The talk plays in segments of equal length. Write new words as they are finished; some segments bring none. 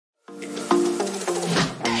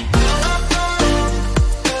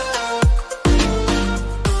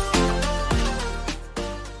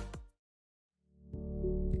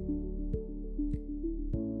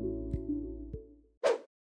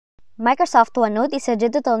Microsoft OneNote is a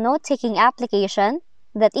digital note-taking application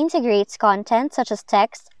that integrates content such as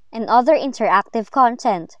text and other interactive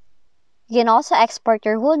content. You can also export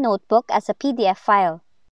your whole notebook as a PDF file.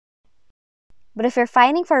 But if you're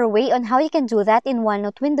finding for a way on how you can do that in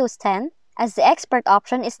OneNote Windows 10, as the export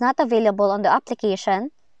option is not available on the application,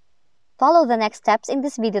 follow the next steps in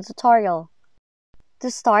this video tutorial. To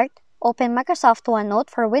start, open Microsoft OneNote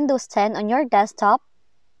for Windows 10 on your desktop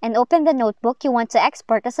and open the notebook you want to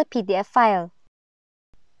export as a PDF file.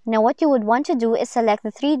 Now what you would want to do is select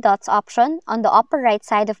the three dots option on the upper right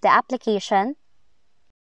side of the application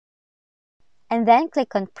and then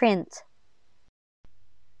click on Print.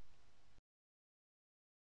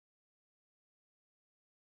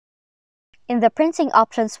 In the Printing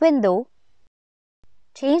Options window,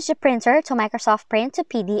 change the printer to Microsoft Print to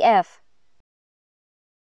PDF.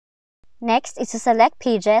 Next is to select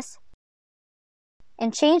Pages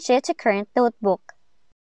and change it to Current Notebook.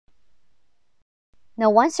 Now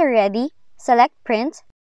once you're ready, select Print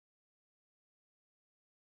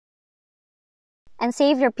and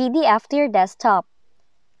save your PDF to your desktop.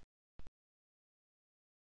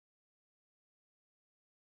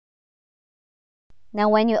 Now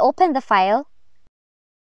when you open the file,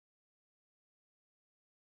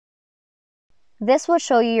 this will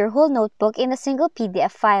show you your whole notebook in a single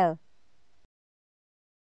PDF file.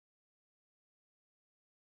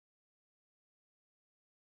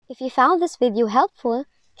 If you found this video helpful,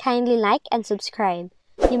 kindly like and subscribe.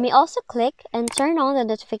 You may also click and turn on the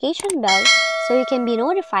notification bell so you can be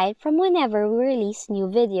notified from whenever we release new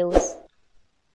videos.